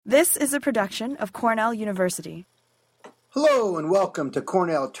This is a production of Cornell University. Hello and welcome to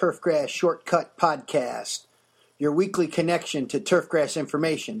Cornell Turfgrass ShortCUTT Podcast, your weekly connection to turfgrass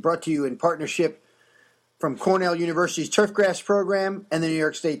information, brought to you in partnership from Cornell University's Turfgrass Program and the New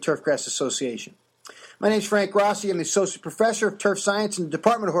York State Turfgrass Association. My name is Frank Rossi. I'm the Associate Professor of Turf Science in the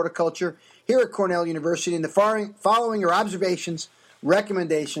Department of Horticulture here at Cornell University, and the following are observations,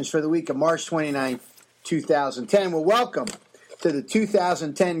 recommendations for the week of March 29th, 2010. Well, welcome to the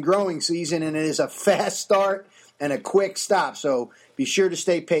 2010 growing season, and it is a fast start and a quick stop, so be sure to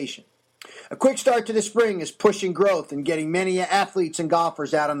stay patient. A quick start to the spring is pushing growth and getting many athletes and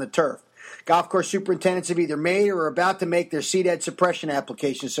golfers out on the turf. Golf course superintendents have either made or are about to make their seed head suppression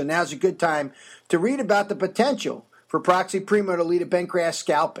applications, so now's a good time to read about the potential for Proxy Primo to lead to bentgrass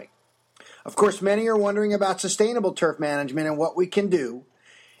scalping. Of course, many are wondering about sustainable turf management and what we can do,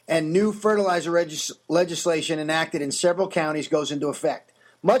 and new fertilizer legislation enacted in several counties goes into effect.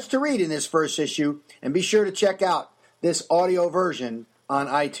 Much to read in this first issue, and be sure to check out this audio version on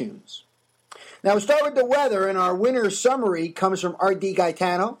iTunes. Now, we'll start with the weather, and our winter summary comes from R.D.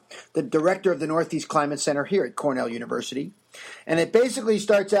 Gaetano, the director of the Northeast Climate Center here at Cornell University. And it basically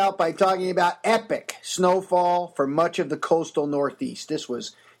starts out by talking about epic snowfall for much of the coastal Northeast. This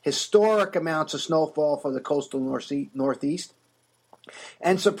was historic amounts of snowfall for the coastal Northeast,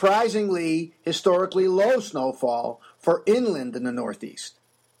 and surprisingly, historically low snowfall for inland in the Northeast.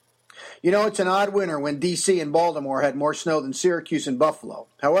 You know, it's an odd winter when D.C. and Baltimore had more snow than Syracuse and Buffalo.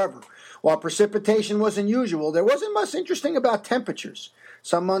 However, while precipitation was unusual, there wasn't much interesting about temperatures.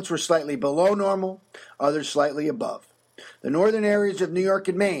 Some months were slightly below normal, others slightly above. The northern areas of New York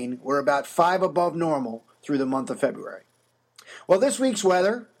and Maine were about 5 above normal through the month of February. Well, this week's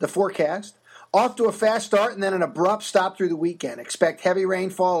weather, the forecast, off to a fast start and then an abrupt stop through the weekend. Expect heavy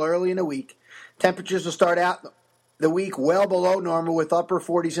rainfall early in the week. Temperatures will start out the week well below normal with upper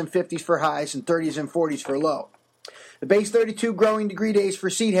 40s and 50s for highs and 30s and 40s for low. The base 32 growing degree days for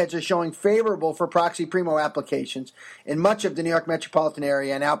seed heads are showing favorable for Proxy Primo applications in much of the New York metropolitan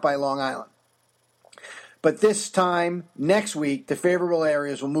area and out by Long Island. But this time, next week, the favorable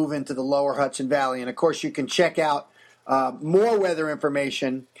areas will move into the lower Hudson Valley. And, of course, you can check out more weather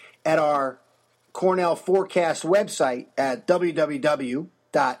information at our Cornell Forecast website at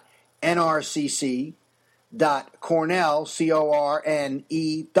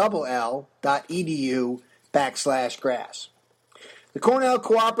www.nrcc.cornell.edu/grass. The Cornell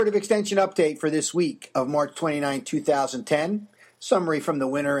Cooperative Extension Update for this week of March 29, 2010. Summary from the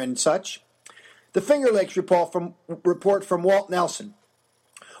winter and such. The Finger Lakes report from Walt Nelson.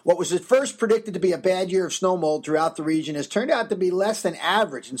 What was at first predicted to be a bad year of snow mold throughout the region has turned out to be less than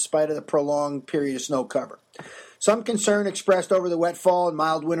average in spite of the prolonged period of snow cover. Some concern expressed over the wet fall and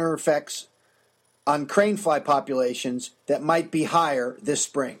mild winter effects on cranefly populations that might be higher this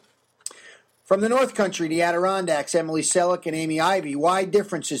spring. From the North Country, the Adirondacks, Emily Selleck and Amy Ivey, wide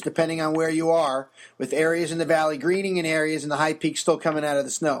differences depending on where you are, with areas in the valley greening and areas in the high peaks still coming out of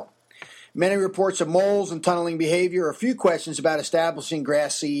the snow. Many reports of moles and tunneling behavior, a few questions about establishing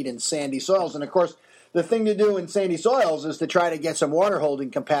grass seed in sandy soils. And, of course, the thing to do in sandy soils is to try to get some water holding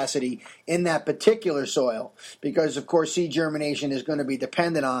capacity in that particular soil because, of course, seed germination is going to be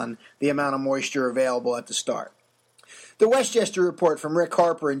dependent on the amount of moisture available at the start. The Westchester report from Rick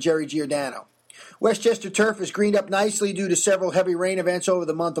Harper and Jerry Giordano. Westchester turf is greened up nicely due to several heavy rain events over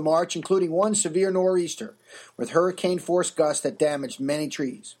the month of March, including one severe nor'easter with hurricane-force gusts that damaged many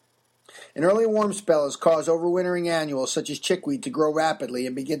trees. An early warm spell has caused overwintering annuals such as chickweed to grow rapidly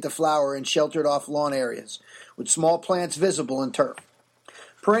and begin to flower in sheltered-off lawn areas, with small plants visible in turf.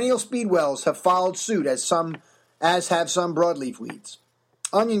 Perennial speedwells have followed suit, as have some broadleaf weeds.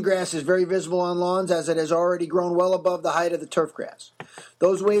 Onion grass is very visible on lawns as it has already grown well above the height of the turf grass.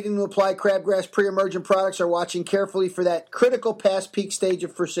 Those waiting to apply crabgrass pre-emergent products are watching carefully for that critical past peak stage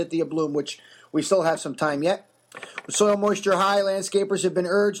of forsythia bloom, which we still have some time yet. With soil moisture high, landscapers have been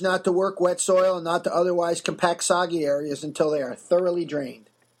urged not to work wet soil and not to otherwise compact soggy areas until they are thoroughly drained.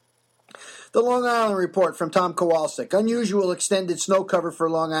 The Long Island report from Tom Kowalczyk. Unusual extended snow cover for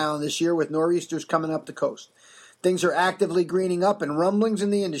Long Island this year with nor'easters coming up the coast. Things are actively greening up and rumblings in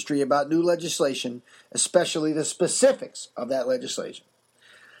the industry about new legislation, especially the specifics of that legislation.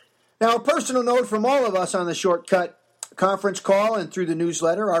 Now, a personal note from all of us on the ShortCUTT conference call and through the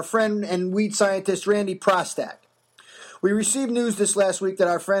newsletter, our friend and weed scientist Randy Prostak. We received news this last week that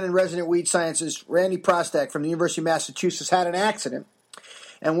our friend and resident weed scientist Randy Prostak from the University of Massachusetts had an accident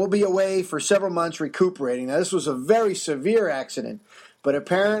and will be away for several months recuperating. Now, this was a very severe accident, but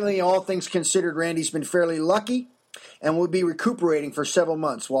apparently, all things considered, Randy's been fairly lucky and will be recuperating for several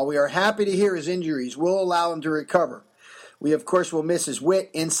months. While we are happy to hear his injuries will allow him to recover, We, of course, will miss his wit,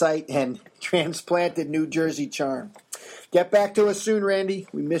 insight, and transplanted New Jersey charm. Get back to us soon, Randy.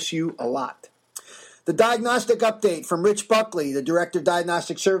 We miss you a lot. The diagnostic update from Rich Buckley, the Director of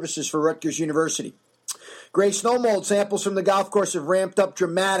Diagnostic Services for Rutgers University. Gray snow mold samples from the golf course have ramped up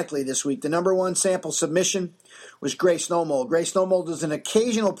dramatically this week. The number one sample submission was gray snow mold. Gray snow mold is an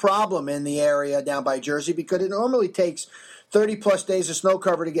occasional problem in the area down by Jersey because it normally takes 30-plus days of snow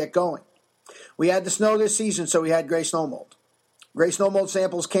cover to get going. We had the snow this season, so we had gray snow mold. Gray snow mold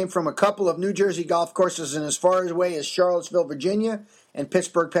samples came from a couple of New Jersey golf courses and as far away as Charlottesville, Virginia, and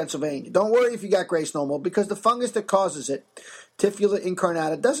Pittsburgh, Pennsylvania. Don't worry if you got gray snow mold because the fungus that causes it, Typhula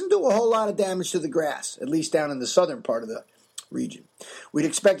incarnata, doesn't do a whole lot of damage to the grass, at least down in the southern part of the region. We'd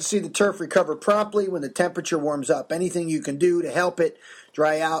expect to see the turf recover promptly when the temperature warms up. Anything you can do to help it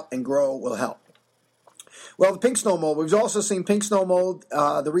dry out and grow will help. Well, the pink snow mold, we've also seen pink snow mold.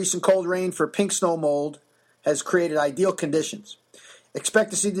 The recent cold rain for pink snow mold has created ideal conditions. Expect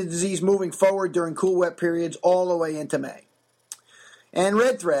to see the disease moving forward during cool, wet periods all the way into May. And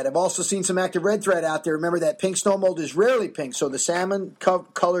red thread. I've also seen some active red thread out there. Remember that pink snow mold is rarely pink, so the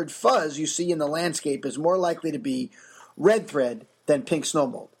salmon-colored fuzz you see in the landscape is more likely to be red thread than pink snow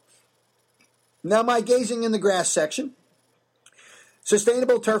mold. Now my gazing in the grass section.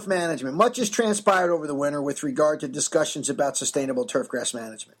 Sustainable turf management. Much has transpired over the winter with regard to discussions about sustainable turfgrass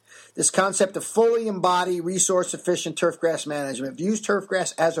management. This concept of fully embody resource-efficient turfgrass management views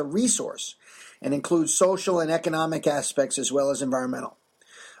turfgrass as a resource and includes social and economic aspects as well as environmental.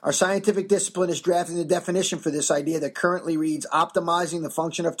 Our scientific discipline is drafting the definition for this idea that currently reads, optimizing the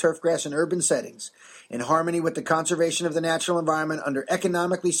function of turfgrass in urban settings in harmony with the conservation of the natural environment under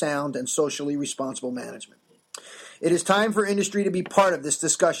economically sound and socially responsible management. It is time for industry to be part of this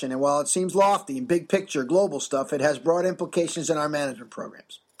discussion, and while it seems lofty and big picture global stuff, it has broad implications in our management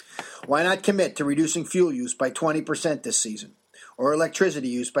programs. Why not commit to reducing fuel use by 20% this season, or electricity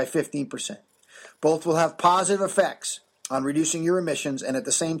use by 15%? Both will have positive effects on reducing your emissions and at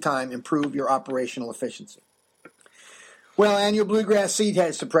the same time improve your operational efficiency. Well, annual bluegrass seed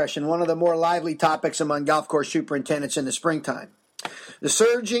head suppression, one of the more lively topics among golf course superintendents in the springtime. The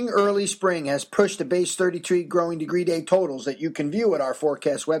surging early spring has pushed the base 32 growing degree day totals that you can view at our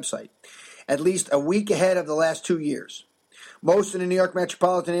forecast website, at least a week ahead of the last 2 years. Most in the New York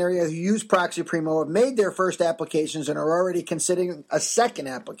metropolitan area who use Proxy Primo have made their first applications and are already considering a second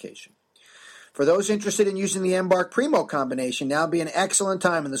application. For those interested in using the Embark Primo combination, now would be an excellent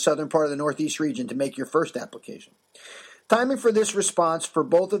time in the southern part of the Northeast region to make your first application. Timing for this response for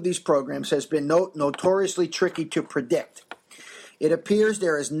both of these programs has been notoriously tricky to predict. It appears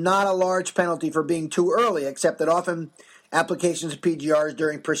there is not a large penalty for being too early, except that often applications of PGRs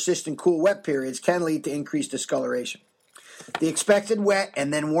during persistent cool, wet periods can lead to increased discoloration. The expected wet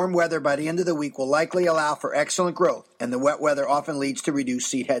and then warm weather by the end of the week will likely allow for excellent growth, and the wet weather often leads to reduced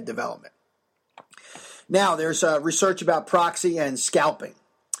seed head development. Now, there's research about proxy and scalping.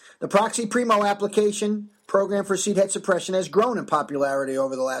 The Proxy Primo application program for seed head suppression has grown in popularity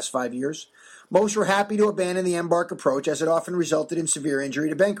over the last 5 years. Most were happy to abandon the Embark approach as it often resulted in severe injury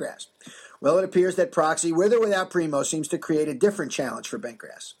to bentgrass. Well, it appears that Proxy, with or without Primo, seems to create a different challenge for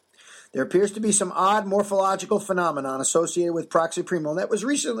bentgrass. There appears to be some odd morphological phenomenon associated with Proxy Primo that was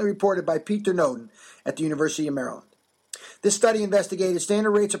recently reported by Peter Noden at the University of Maryland. This study investigated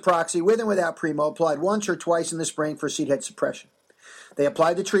standard rates of Proxy with and without Primo applied once or twice in the spring for seed head suppression. They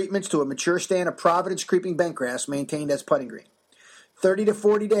applied the treatments to a mature stand of Providence creeping bentgrass maintained as putting green. 30 to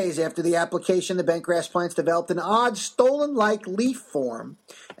 40 days after the application, the bentgrass plants developed an odd stolon-like leaf form,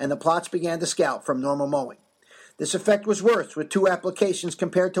 and the plots began to scout from normal mowing. This effect was worse with 2 applications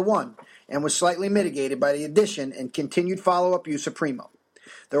compared to 1, and was slightly mitigated by the addition and continued follow-up use of Primo.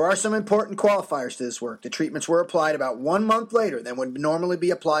 There are some important qualifiers to this work. The treatments were applied about 1 month later than would normally be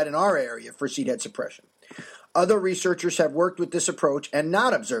applied in our area for seed head suppression. Other researchers have worked with this approach and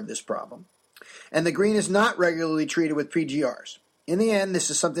not observed this problem, and the green is not regularly treated with PGRs. In the end, this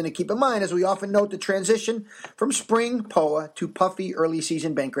is something to keep in mind as we often note the transition from spring POA to puffy early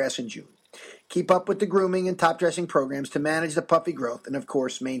season bentgrass in June. Keep up with the grooming and top dressing programs to manage the puffy growth and, of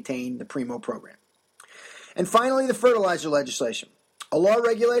course, maintain the Primo program. And finally, the fertilizer legislation. A law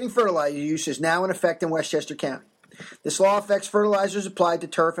regulating fertilizer use is now in effect in Westchester County. This law affects fertilizers applied to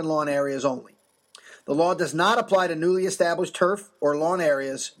turf and lawn areas only. The law does not apply to newly established turf or lawn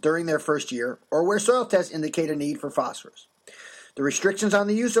areas during their first year or where soil tests indicate a need for phosphorus. The restrictions on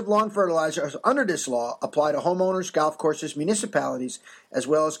the use of lawn fertilizers under this law apply to homeowners, golf courses, municipalities, as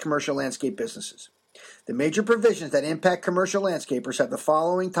well as commercial landscape businesses. The major provisions that impact commercial landscapers have the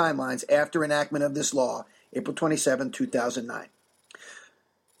following timelines after enactment of this law, April 27, 2009.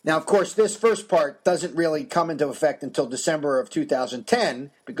 Now, of course, this first part doesn't really come into effect until December of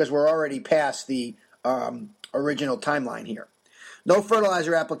 2010 because we're already past the original timeline here. No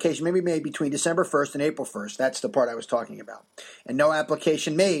fertilizer application may be made between December 1st and April 1st. That's the part I was talking about. And no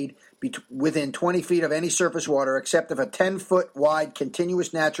application made within 20 feet of any surface water except if a 10-foot wide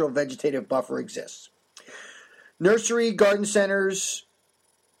continuous natural vegetative buffer exists. Nursery, garden centers,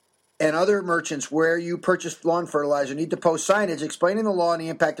 and other merchants where you purchase lawn fertilizer need to post signage explaining the law and the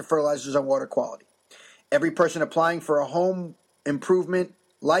impact of fertilizers on water quality. Every person applying for a home improvement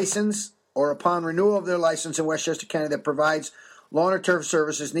license or upon renewal of their license in Westchester County that provides lawn or turf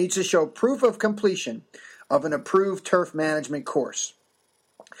services needs to show proof of completion of an approved turf management course.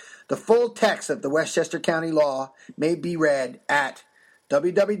 The full text of the Westchester County law may be read at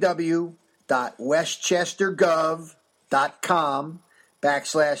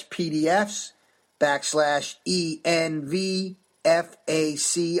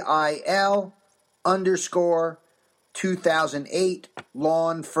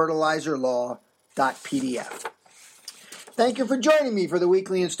lawn fertilizer law.pdf. Thank you for joining me for the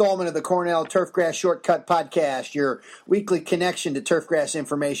weekly installment of the Cornell Turfgrass Shortcut Podcast, your weekly connection to turfgrass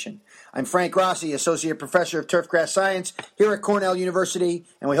information. I'm Frank Rossi, Associate Professor of Turfgrass Science here at Cornell University,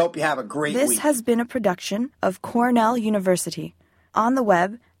 and we hope you have a great week. This has been a production of Cornell University, on the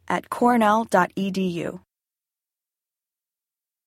web at cornell.edu.